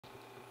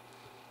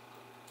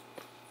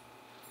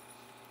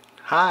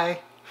Hi,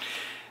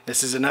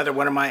 this is another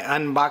one of my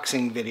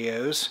unboxing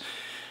videos.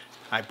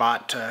 I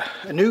bought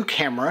a new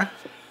camera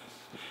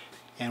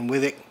and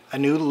with it a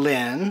new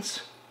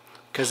lens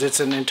because it's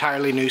an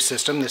entirely new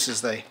system. This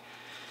is the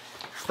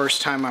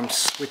first time I'm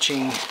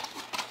switching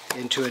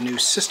into a new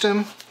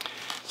system.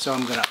 So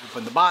I'm going to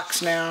open the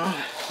box now,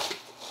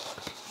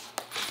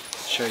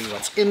 show you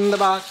what's in the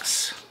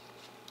box.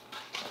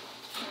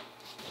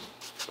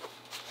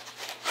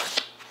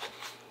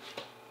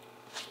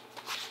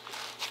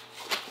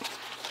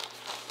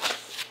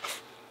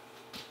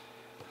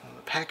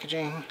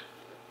 Packaging.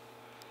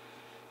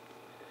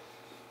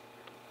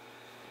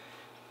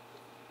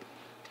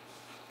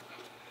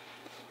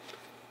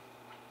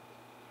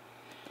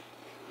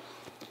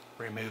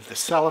 Remove the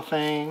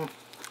cellophane.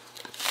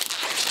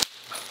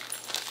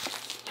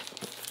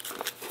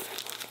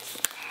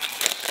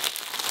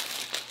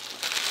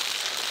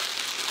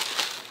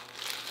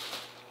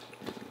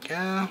 There we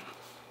go.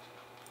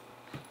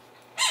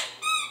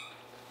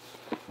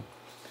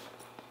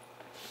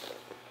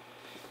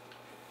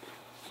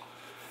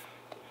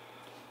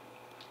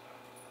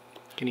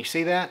 Can you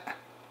see that?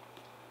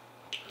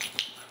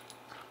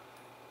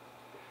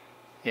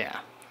 Yeah,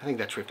 I think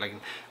that's reflecting.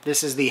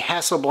 This is the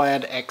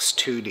Hasselblad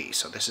X2D.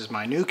 So this is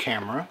my new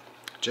camera.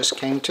 Just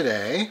came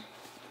today.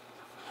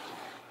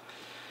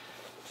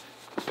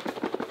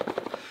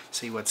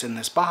 See what's in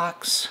this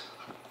box.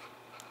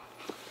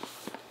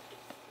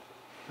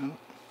 Oh.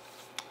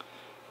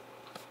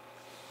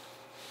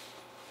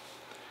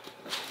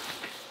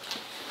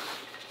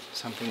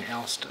 Something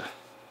else to...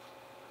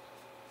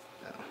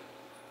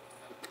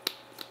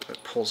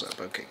 It pulls up.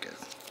 Okay, good.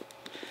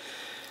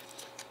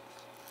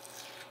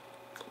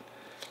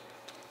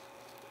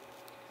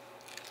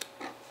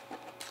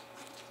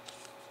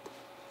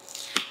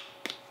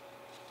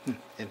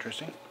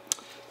 Interesting.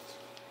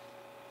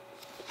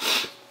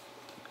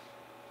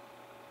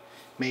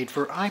 Made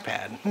for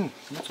iPad.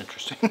 That's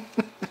interesting.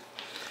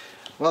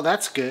 Well,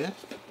 that's good,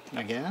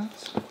 I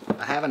guess.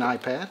 I have an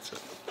iPad, so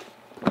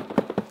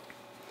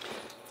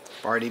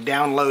I've already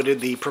downloaded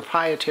the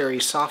proprietary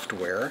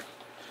software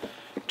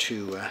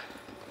to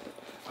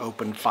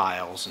open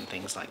files and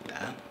things like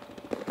that.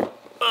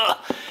 Ugh,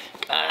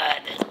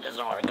 God, this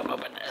doesn't want to come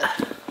open.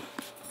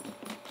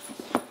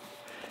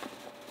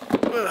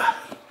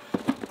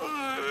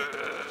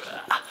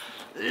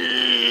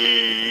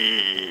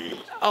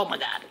 Oh my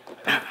God.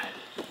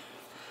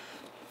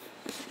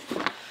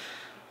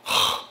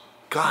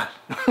 God,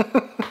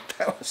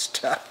 that was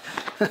tough.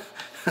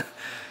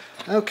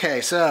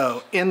 Okay,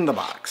 so in the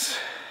box,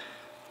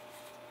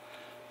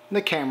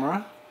 the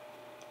camera.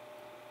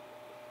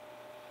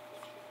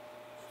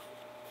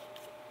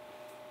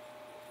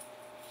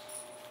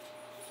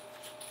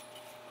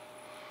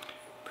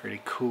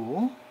 Pretty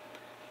cool.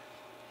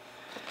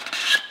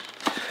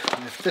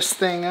 Lift this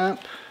thing up.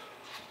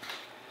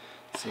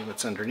 See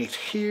what's underneath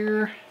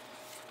here.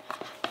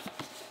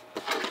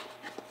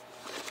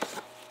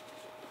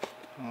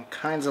 All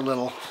kinds of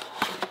little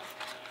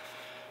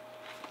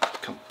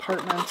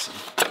compartments.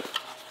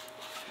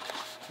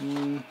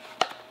 Don't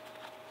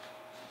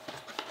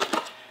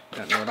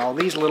know what all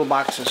these little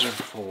boxes are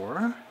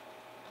for.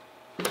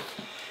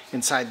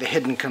 Inside the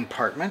hidden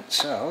compartment,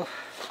 so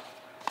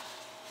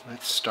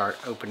let's start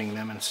opening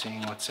them and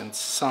seeing what's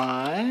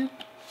inside.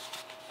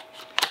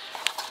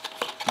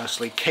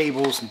 Mostly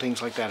cables and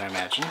things like that, I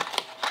imagine.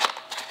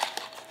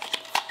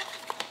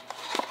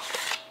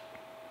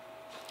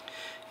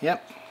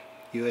 Yep,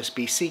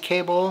 USB-C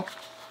cable.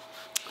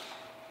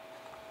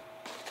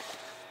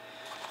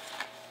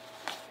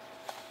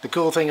 The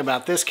cool thing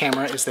about this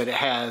camera is that it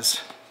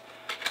has,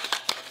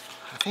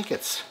 I think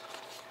it's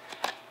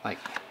like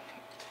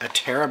a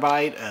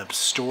terabyte of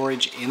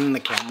storage in the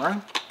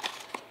camera.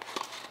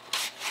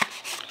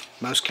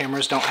 Most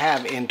cameras don't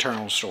have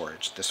internal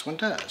storage. This one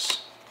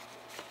does.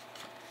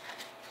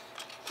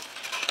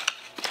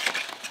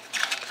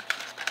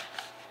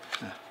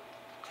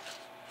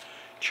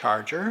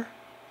 Charger.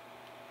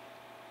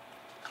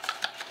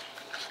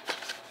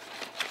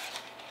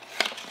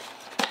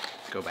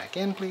 Go back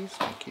in, please.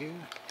 Thank you.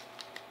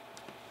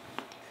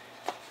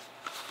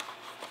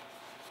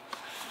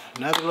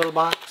 Another little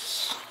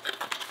box.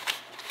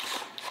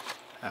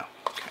 Oh,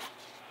 okay.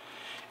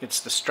 It's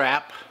the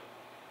strap.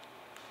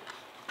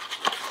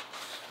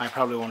 I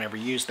probably won't ever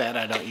use that.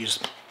 I don't use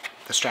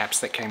the straps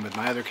that came with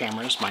my other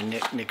cameras, my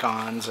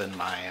Nikons and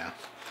my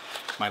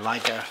my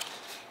Leica.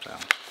 So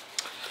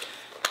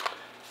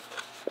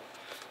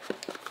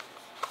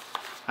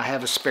I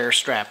have a spare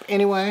strap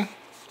anyway.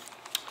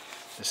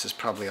 This is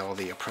probably all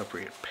the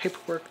appropriate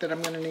paperwork that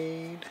I'm going to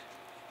need.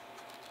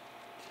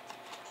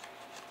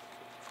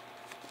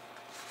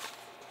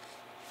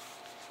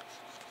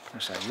 Of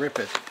course, I rip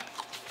it.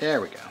 There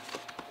we go.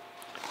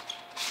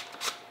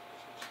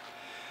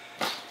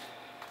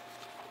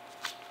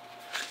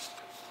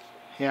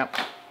 Yep.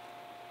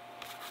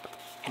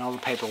 And all the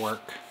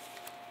paperwork.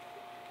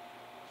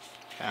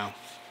 So,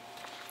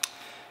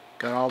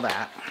 got all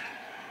that.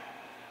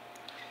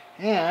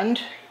 And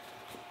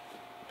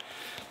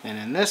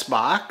in this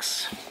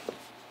box,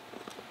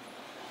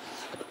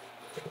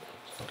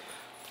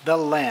 the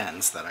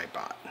lens that I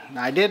bought.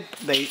 Now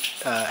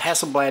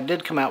Hasselblad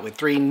did come out with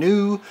 3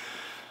 new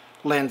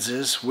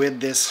lenses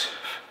with this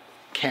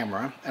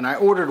camera, and I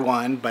ordered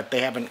one, but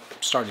they haven't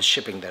started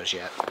shipping those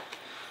yet.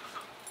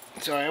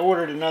 So I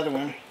ordered another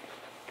one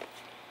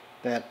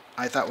that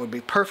I thought would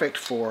be perfect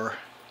for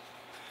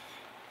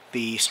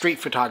the street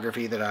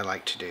photography that I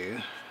like to do.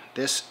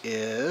 This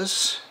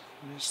is,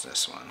 what is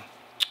this one?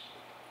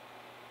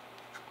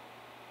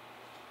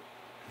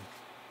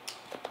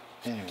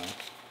 Anyway,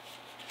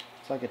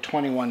 it's like a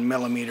 21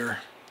 millimeter.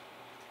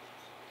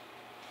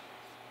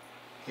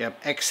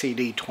 Yep,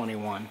 XCD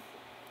 21.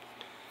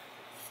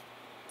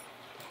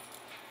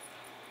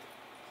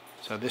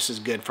 So this is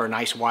good for a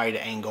nice wide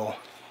angle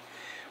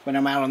when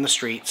I'm out on the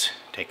streets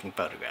taking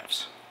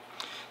photographs.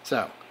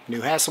 So,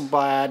 new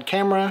Hasselblad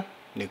camera,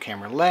 new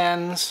camera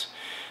lens,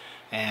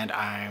 and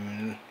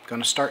I'm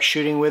going to start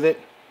shooting with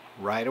it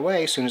right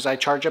away as soon as I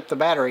charge up the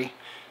battery.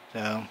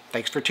 So,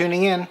 thanks for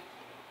tuning in.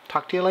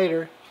 Talk to you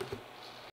later.